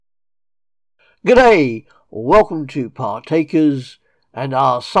G'day, welcome to Partakers and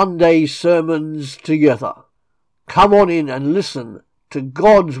our Sunday sermons together. Come on in and listen to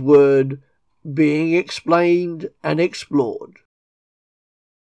God's Word being explained and explored.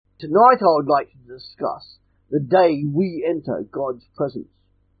 Tonight I would like to discuss the day we enter God's presence.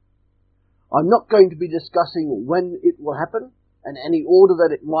 I'm not going to be discussing when it will happen and any order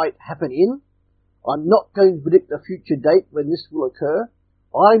that it might happen in. I'm not going to predict a future date when this will occur.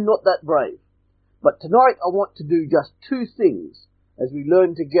 I'm not that brave. But tonight I want to do just two things as we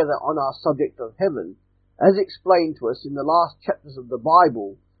learn together on our subject of heaven, as explained to us in the last chapters of the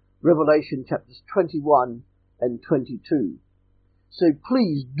Bible, Revelation chapters 21 and 22. So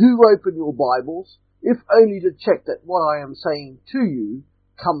please do open your Bibles, if only to check that what I am saying to you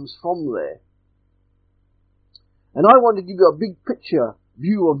comes from there. And I want to give you a big picture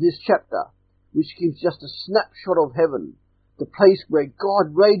view of this chapter, which gives just a snapshot of heaven, the place where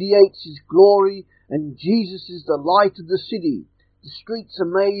God radiates His glory and Jesus is the light of the city. The streets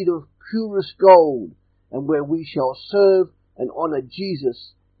are made of purest gold, and where we shall serve and honour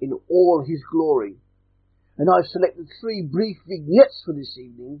Jesus in all His glory. And I've selected three brief vignettes for this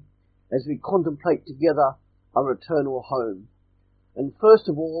evening as we contemplate together our eternal home. And first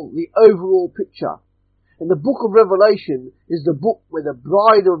of all, the overall picture. And the book of Revelation is the book where the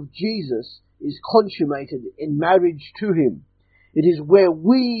bride of Jesus is consummated in marriage to Him. It is where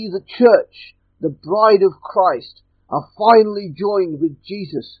we, the church, the bride of Christ, are finally joined with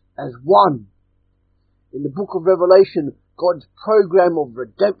Jesus as one. In the book of Revelation, God's program of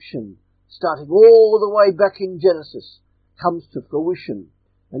redemption, starting all the way back in Genesis, comes to fruition,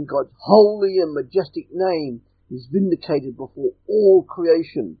 and God's holy and majestic name is vindicated before all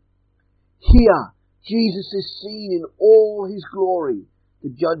creation. Here, Jesus is seen in all His glory to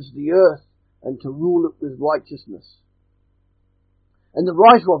judge the earth and to rule it with righteousness. And the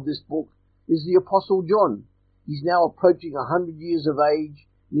writer of this book is the Apostle John. He's now approaching 100 years of age,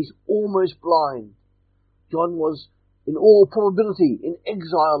 and he's almost blind. John was, in all probability, in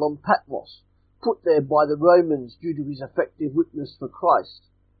exile on Patmos, put there by the Romans due to his effective witness for Christ.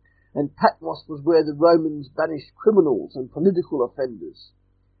 And Patmos was where the Romans banished criminals and political offenders.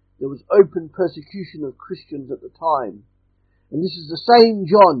 There was open persecution of Christians at the time. And this is the same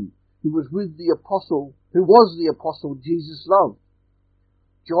John who was the apostle Jesus loved.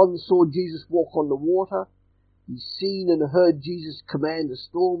 John saw Jesus walk on the water. He's seen and heard Jesus command a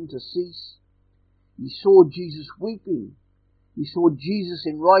storm to cease. He saw Jesus weeping. He saw Jesus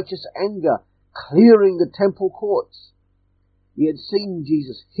in righteous anger clearing the temple courts. He had seen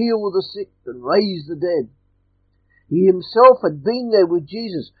Jesus heal the sick and raise the dead. He himself had been there with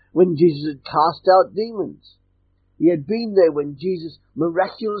Jesus when Jesus had cast out demons. He had been there when Jesus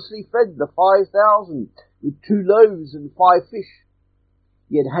miraculously fed the 5,000 with 2 loaves and 5 fish.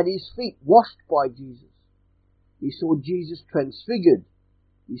 He had had his feet washed by Jesus. He saw Jesus transfigured.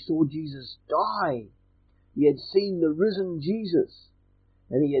 He saw Jesus die. He had seen the risen Jesus.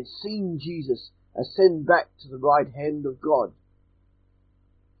 And he had seen Jesus ascend back to the right hand of God.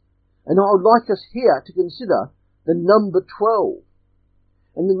 And I would like us here to consider the number 12.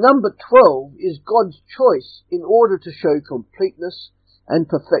 And the number 12 is God's choice in order to show completeness and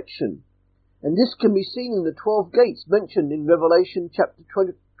perfection. And this can be seen in the 12 gates mentioned in Revelation chapter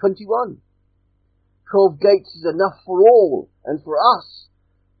 21. 12 gates is enough for all and for us.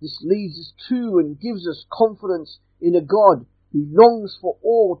 This leads us to and gives us confidence in a God who longs for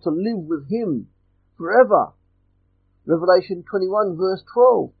all to live with Him forever. Revelation 21 verse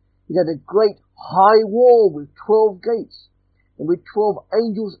 12. It had a great high wall with 12 gates, and with 12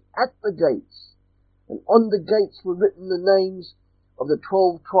 angels at the gates. And on the gates were written the names of the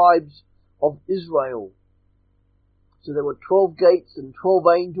 12 tribes of Israel. So there were 12 gates and 12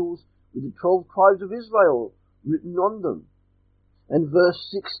 angels with the 12 tribes of Israel written on them. And verse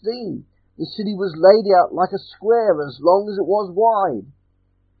 16, the city was laid out like a square as long as it was wide.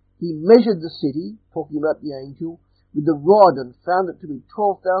 He measured the city, talking about the angel, with the rod and found it to be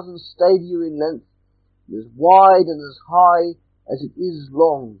 12,000 stadia in length, and as wide and as high as it is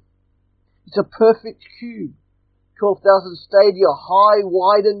long. It's a perfect cube, 12,000 stadia high,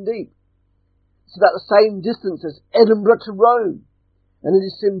 wide and deep. It's about the same distance as Edinburgh to Rome, and it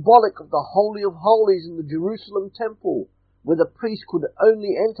is symbolic of the Holy of Holies in the Jerusalem temple, where the priest could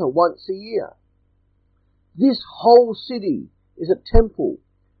only enter once a year. This whole city is a temple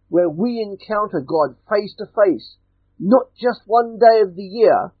where we encounter God face to face, not just one day of the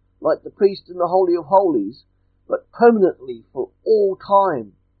year, like the priest in the Holy of Holies, but permanently for all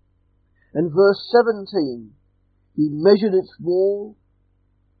time. And verse 17, he measured its wall,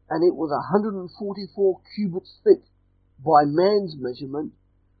 and it was 144 cubits thick by man's measurement,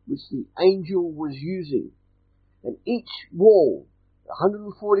 which the angel was using. And each wall,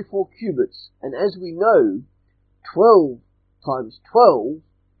 144 cubits, and as we know, 12 times 12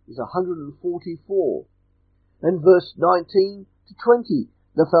 is 144. And verse 19 to 20,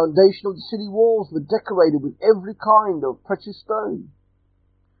 the foundation of the city walls were decorated with every kind of precious stone.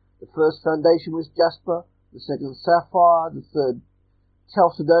 The first foundation was jasper, the second sapphire, the third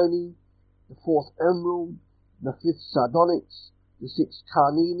chalcedony, the fourth emerald, the fifth sardonyx, the sixth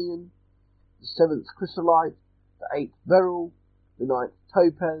carnelian, the seventh chrysolite, the eighth beryl, the ninth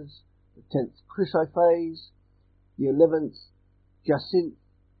topaz, the 10th chrysoprase, the 11th jacinth,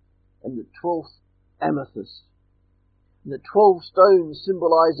 and the 12th amethyst. And the 12 stones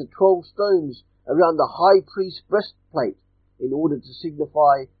symbolize the 12 stones around the high priest's breastplate in order to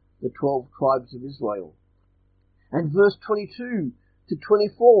signify the 12 tribes of Israel. And verse 22 to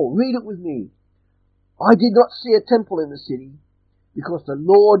 24, read it with me. I did not see a temple in the city, because the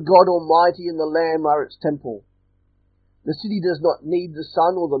Lord God Almighty and the Lamb are its temple. The city does not need the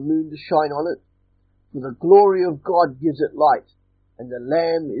sun or the moon to shine on it, for the glory of God gives it light, and the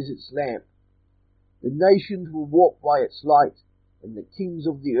Lamb is its lamp. The nations will walk by its light, and the kings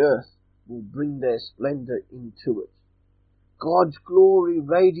of the earth will bring their splendor into it. God's glory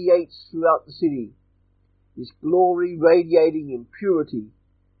radiates throughout the city, His glory radiating in purity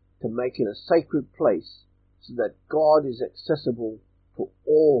to make it a sacred place so that God is accessible to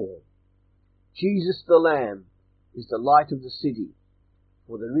all. Jesus the Lamb is the light of the city,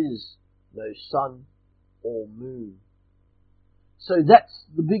 for there is no sun or moon. So that's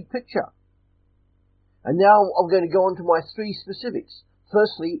the big picture. And now I'm going to go on to my 3 specifics.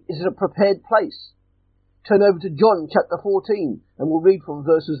 Firstly, is it a prepared place? Turn over to John chapter 14 and we'll read from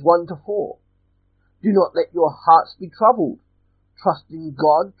verses 1 to 4. Do not let your hearts be troubled. Trust in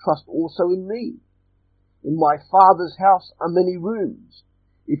God, trust also in me. In my Father's house are many rooms.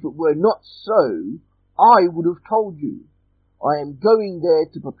 If it were not so, I would have told you. I am going there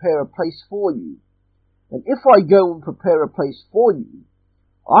to prepare a place for you. And if I go and prepare a place for you,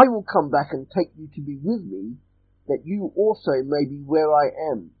 I will come back and take you to be with me, that you also may be where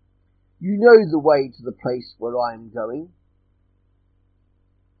I am. You know the way to the place where I am going.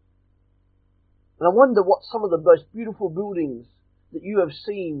 And I wonder what some of the most beautiful buildings that you have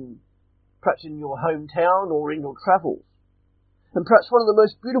seen, perhaps in your hometown or in your travels. And perhaps one of the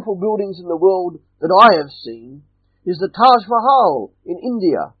most beautiful buildings in the world that I have seen is the Taj Mahal in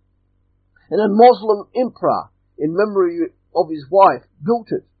India. And a Muslim emperor, in memory of his wife, built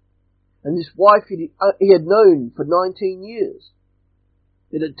it. And this wife he had known for 19 years.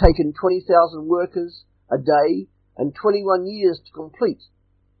 It had taken 20,000 workers a day and 21 years to complete.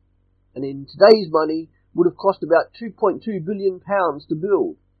 And in today's money would have cost about £2.2 billion to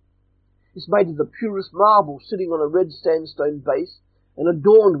build. It's made of the purest marble sitting on a red sandstone base and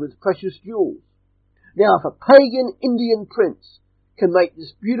adorned with precious jewels. Now, if a pagan Indian prince can make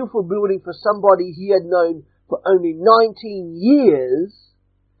this beautiful building for somebody he had known for only 19 years,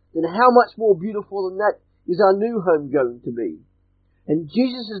 then how much more beautiful than that is our new home going to be? And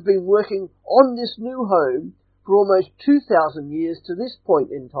Jesus has been working on this new home for almost 2,000 years to this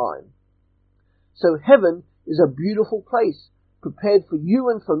point in time. So heaven is a beautiful place prepared for you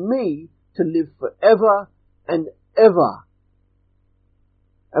and for me to live forever and ever.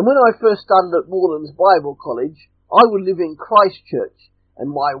 And when I first started at Moorlands Bible College, I would live in Christchurch, and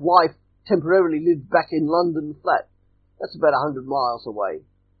my wife temporarily lived back in London flat. That's about 100 miles away.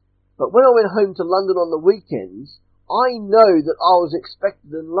 But when I went home to London on the weekends, I know that I was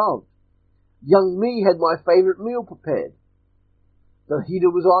expected and loved. Young me had my favourite meal prepared. The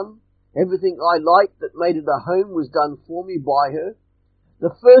heater was on. Everything I liked that made it a home was done for me by her.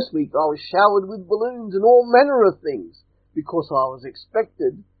 The first week I was showered with balloons and all manner of things because I was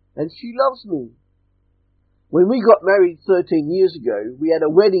expected and she loves me. When we got married 13 years ago, we had a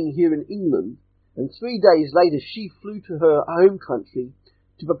wedding here in England, and 3 days later she flew to her home country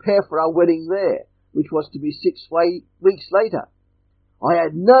to prepare for our wedding there, which was to be 6 weeks later. I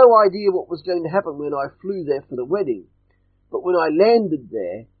had no idea what was going to happen when I flew there for the wedding, but when I landed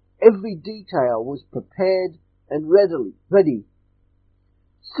there, every detail was prepared and ready.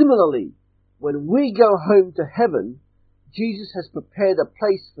 Similarly, when we go home to heaven, Jesus has prepared a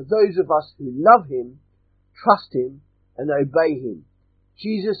place for those of us who love Him, trust Him, and obey Him.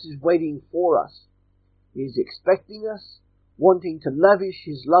 Jesus is waiting for us. He is expecting us, wanting to lavish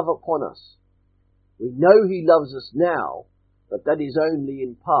His love upon us. We know He loves us now, but that is only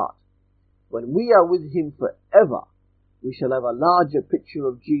in part. When we are with Him forever, we shall have a larger picture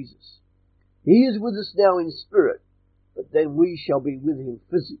of Jesus. He is with us now in spirit, but then we shall be with Him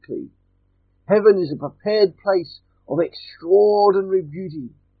physically. Heaven is a prepared place of extraordinary beauty,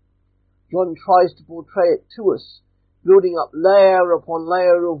 John tries to portray it to us, building up layer upon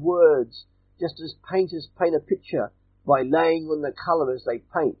layer of words, just as painters paint a picture by laying on the colour as they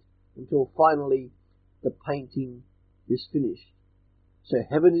paint, until finally the painting is finished. So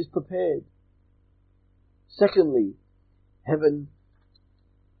heaven is prepared. Secondly, heaven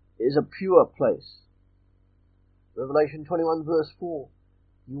is a pure place. Revelation 21 verse 4.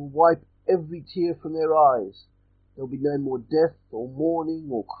 You will wipe every tear from their eyes. There will be no more death or mourning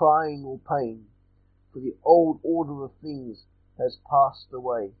or crying or pain, for the old order of things has passed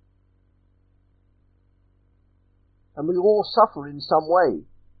away. And we all suffer in some way.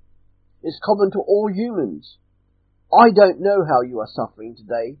 It's common to all humans. I don't know how you are suffering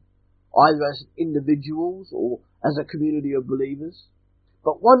today, either as individuals or as a community of believers.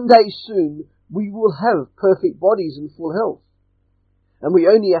 But one day soon we will have perfect bodies and full health. And we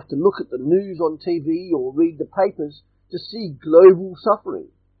only have to look at the news on TV or read the papers to see global suffering.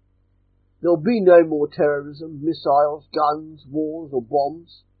 There'll be no more terrorism, missiles, guns, wars or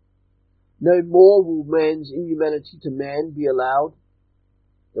bombs. No more will man's inhumanity to man be allowed.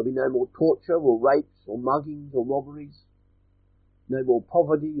 There'll be no more torture or rapes or muggings or robberies. No more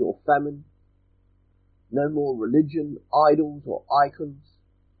poverty or famine. No more religion, idols or icons.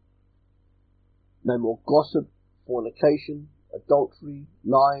 No more gossip, fornication, adultery,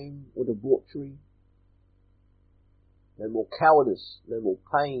 lying or debauchery. No more cowardice, no more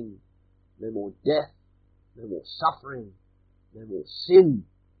pain, no more death, no more suffering, no more sin.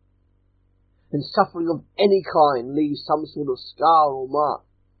 And suffering of any kind leaves some sort of scar or mark,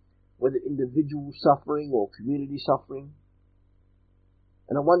 whether individual suffering or community suffering.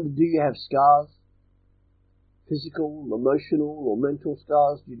 And I wonder, do you have scars? Physical, emotional or mental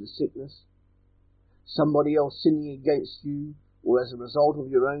scars due to sickness? Somebody else sinning against you or as a result of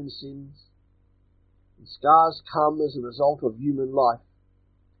your own sins? And scars come as a result of human life,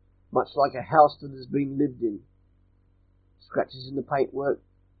 much like a house that has been lived in. Scratches in the paintwork,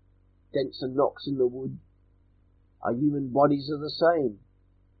 dents and knocks in the wood. Our human bodies are the same.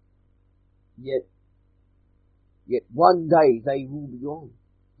 Yet one day they will be gone,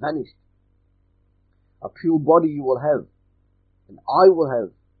 vanished. A pure body you will have, and I will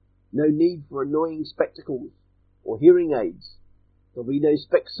have. No need for annoying spectacles or hearing aids. There'll be no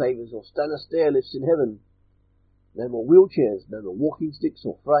Specsavers or stand stair lifts in heaven. No more wheelchairs, no more walking sticks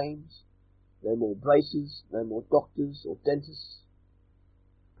or frames. No more braces, no more doctors or dentists.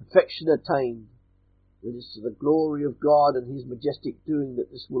 Perfection attained. It is to the glory of God and His majestic doing that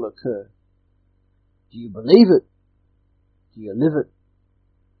this will occur. Do you believe it? Do you live it?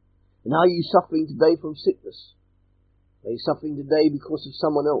 And are you suffering today from sickness? Are you suffering today because of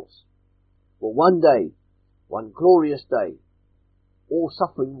someone else? Well, one day, one glorious day, all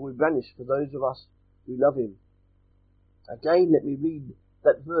suffering will vanish for those of us who love Him. Again, let me read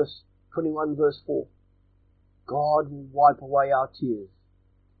that verse, 21 verse 4. God will wipe away our tears.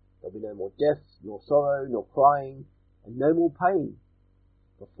 There'll be no more death, nor sorrow, nor crying, and no more pain.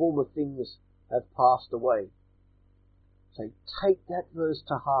 The former things have passed away. So take that verse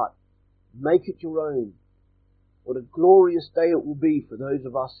to heart. Make it your own. What a glorious day it will be for those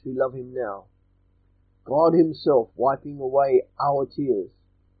of us who love Him now. God Himself wiping away our tears.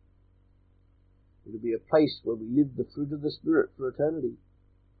 It will be a place where we live the fruit of the Spirit for eternity.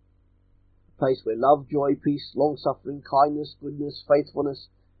 A place where love, joy, peace, long-suffering, kindness, goodness, faithfulness,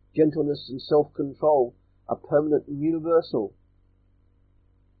 gentleness and self-control are permanent and universal.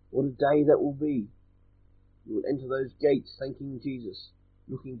 What a day that will be. We will enter those gates thanking Jesus,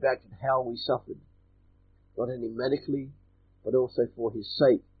 looking back at how we suffered, not only medically, but also for His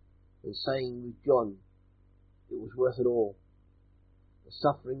sake, and saying with John, it was worth it all. The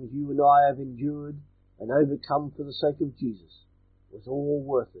sufferings you and I have endured and overcome for the sake of Jesus was all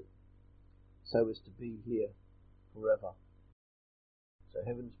worth it, so as to be here forever. So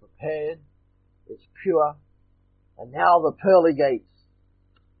heaven's prepared, it's pure, and now the pearly gates.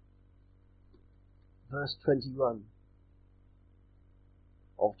 Verse 21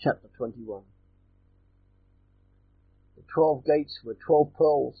 of chapter 21. The 12 gates were 12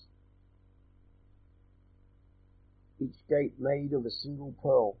 pearls, each gate made of a single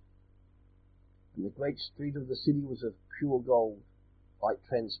pearl, and the great street of the city was of pure gold, like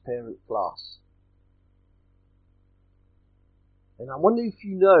transparent glass. And I wonder if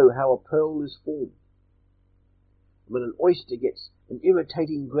you know how a pearl is formed. When an oyster gets an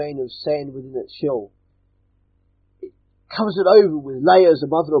irritating grain of sand within its shell, it covers it over with layers of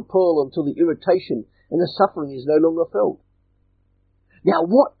mother of pearl until the irritation and the suffering is no longer felt. Now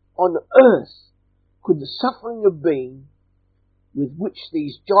what on earth could the suffering have been with which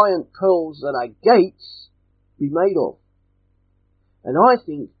these giant pearls that are gates be made of? And I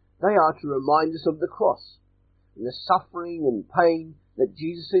think They are to remind us of the cross and the suffering and pain that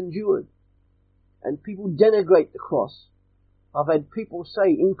Jesus endured. And people denigrate the cross. I've had people say,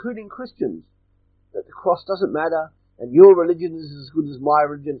 including Christians, that the cross doesn't matter and your religion is as good as my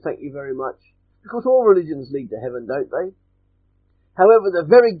religion, thank you very much. Because all religions lead to heaven, don't they? However, the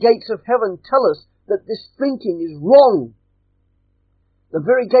very gates of heaven tell us that this thinking is wrong. The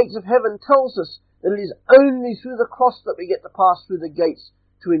very gates of heaven tells us that it is only through the cross that we get to pass through the gates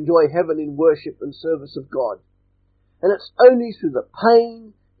to enjoy heaven in worship and service of God. And it's only through the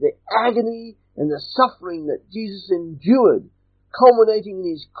pain, the agony, and the suffering that Jesus endured, culminating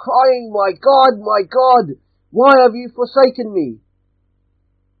in his crying, my God, why have you forsaken me?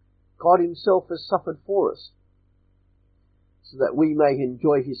 God himself has suffered for us, so that we may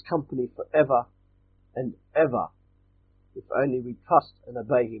enjoy his company forever and ever, if only we trust and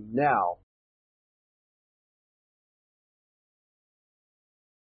obey him now.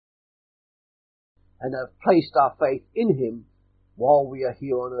 And have placed our faith in him while we are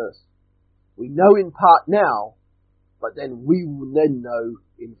here on earth. We know in part now, but then we will then know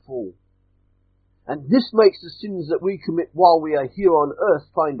in full. And this makes the sins that we commit while we are here on earth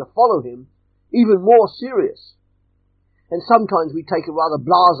trying to follow him even more serious. And sometimes we take a rather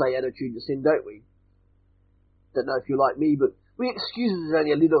blasé attitude to sin, don't we? Don't know if you're like me, but we excuse it as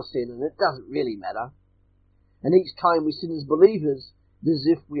only a little sin and it doesn't really matter. And each time we sin as believers, it is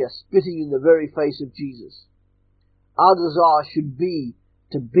as if we are spitting in the very face of Jesus. Our desire should be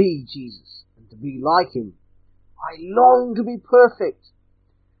to be Jesus and to be like him. I long to be perfect.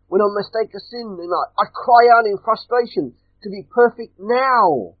 When I mistake a sin, and I cry out in frustration to be perfect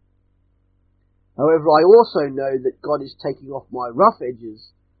now. However, I also know that God is taking off my rough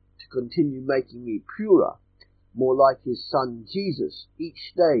edges to continue making me purer, more like his Son Jesus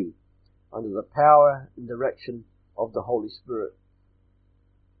each day, under the power and direction of the Holy Spirit.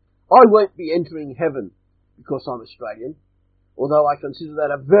 I won't be entering heaven because I'm Australian, although I consider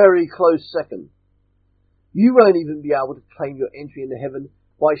that a very close second. You won't even be able to claim your entry into heaven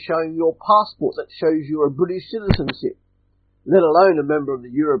by showing your passport that shows you're a British citizenship, let alone a member of the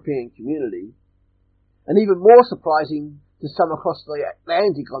European community. And even more surprising to some across the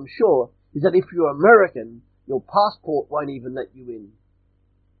Atlantic, I'm sure, is that if you're American, your passport won't even let you in.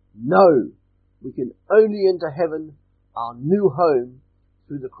 No, we can only enter heaven, our new home,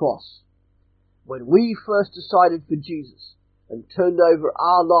 through the cross. When we first decided for Jesus and turned over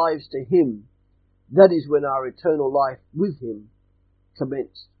our lives to him, that is when our eternal life with him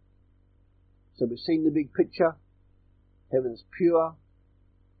commenced. So we've seen the big picture. Heaven's pure,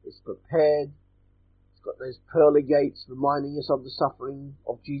 it's prepared, it's got those pearly gates reminding us of the suffering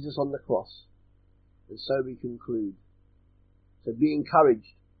of Jesus on the cross. And so we conclude. So be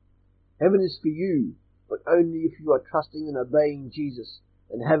encouraged. Heaven is for you, but only if you are trusting and obeying Jesus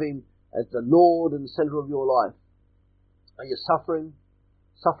and have him as the Lord and center of your life. Are you suffering?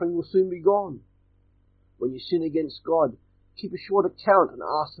 Suffering will soon be gone. When you sin against God, keep a short account and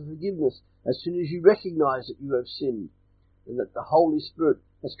ask for forgiveness as soon as you recognize that you have sinned and that the Holy Spirit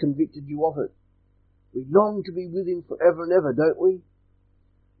has convicted you of it. We long to be with him forever and ever, don't we?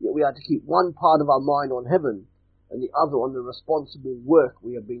 Yet we are to keep one part of our mind on heaven and the other on the responsible work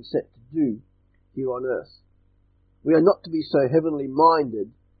we have been set to do here on earth. We are not to be so heavenly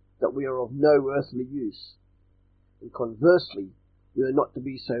minded that we are of no earthly use. And conversely, we are not to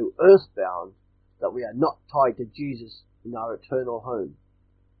be so earthbound that we are not tied to Jesus in our eternal home.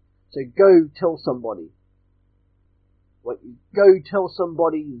 So go tell somebody. Go tell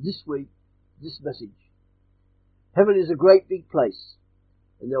somebody this week this message. Heaven is a great big place,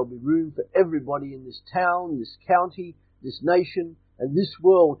 and there will be room for everybody in this town, this county, this nation, and this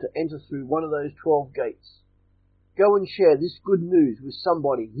world to enter through one of those 12 gates. Go and share this good news with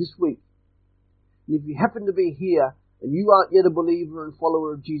somebody this week. And if you happen to be here and you aren't yet a believer and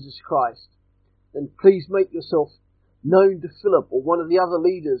follower of Jesus Christ, then please make yourself known to Philip or one of the other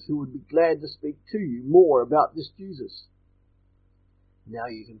leaders who would be glad to speak to you more about this Jesus. Now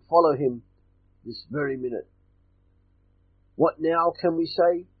you can follow him this very minute. What now can we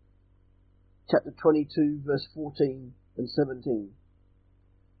say? Chapter 22, verse 14 and 17.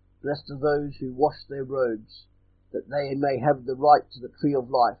 Blessed are those who wash their robes, that they may have the right to the tree of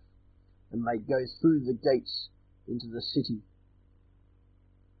life, and may go through the gates into the city.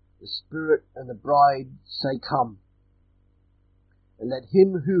 The Spirit and the bride say, Come. And let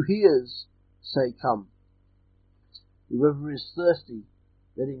him who hears say, Come. Whoever is thirsty,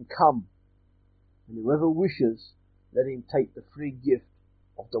 let him come. And whoever wishes, let him take the free gift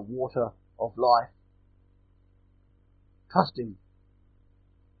of the water of life. Trust him.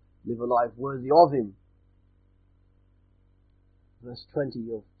 Live a life worthy of him. verse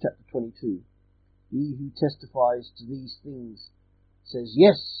 20 of chapter 22. He who testifies to these things says,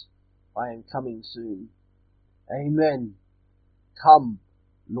 yes, I am coming soon. Amen. Come,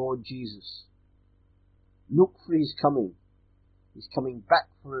 Lord Jesus. Look for his coming. He's coming back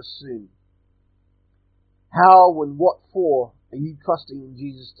for us soon. How and what for are you trusting in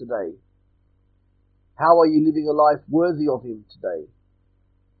Jesus today? How are you living a life worthy of him today?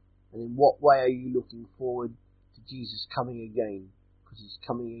 And in what way are you looking forward to Jesus coming again? Because he's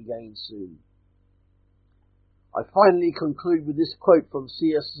coming again soon. I finally conclude with this quote from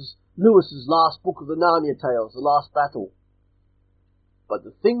C.S. Lewis's last book of the Narnia Tales, The Last Battle. But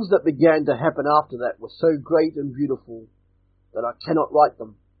the things that began to happen after that were so great and beautiful that I cannot write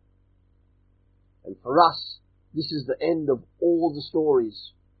them. And for us, this is the end of all the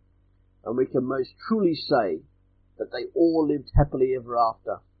stories. And we can most truly say that they all lived happily ever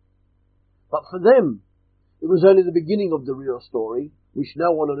after. But for them, it was only the beginning of the real story, which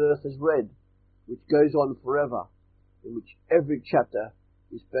no one on earth has read, which goes on forever, in which every chapter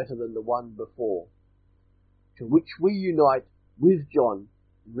is better than the one before, to which we unite with John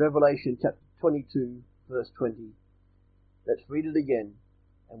in Revelation chapter 22, verse 20. Let's read it again,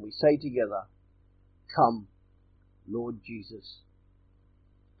 and we say together, come, Lord Jesus,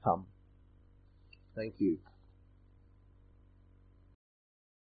 come. Thank you.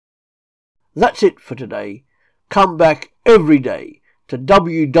 That's it for today. Come back every day to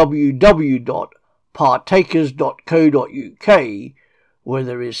www.partakers.co.uk, where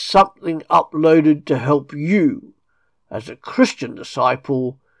there is something uploaded to help you as a Christian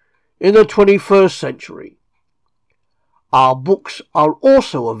disciple in the 21st century. Our books are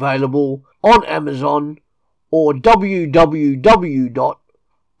also available on Amazon or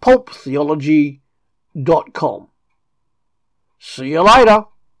www.pulptheology.com. See you later.